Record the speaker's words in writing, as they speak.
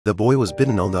The boy was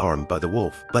bitten on the arm by the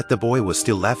wolf, but the boy was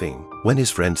still laughing. When his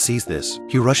friend sees this,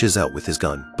 he rushes out with his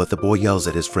gun, but the boy yells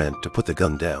at his friend to put the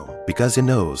gun down, because he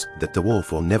knows that the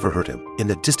wolf will never hurt him. In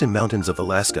the distant mountains of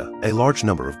Alaska, a large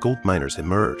number of gold miners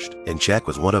emerged, and Jack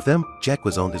was one of them. Jack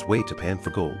was on his way to pan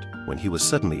for gold, when he was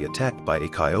suddenly attacked by a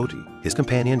coyote. His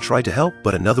companion tried to help,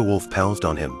 but another wolf pounced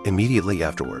on him immediately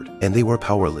afterward, and they were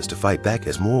powerless to fight back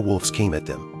as more wolves came at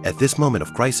them. At this moment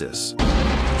of crisis,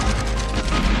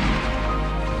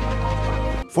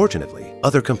 fortunately,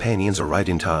 other companions arrived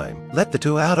in time, let the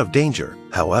two out of danger.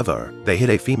 However, they hit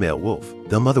a female wolf.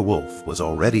 The mother wolf was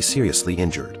already seriously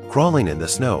injured, crawling in the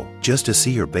snow just to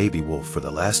see her baby wolf for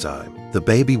the last time. The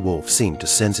baby wolf seemed to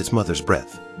sense its mother's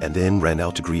breath, and then ran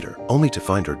out to greet her, only to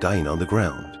find her dying on the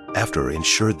ground. After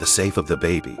ensured the safe of the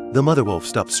baby, the mother wolf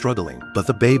stopped struggling, but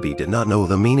the baby did not know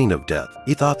the meaning of death.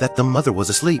 He thought that the mother was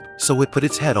asleep, so it put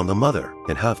its head on the mother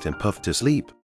and huffed and puffed to sleep.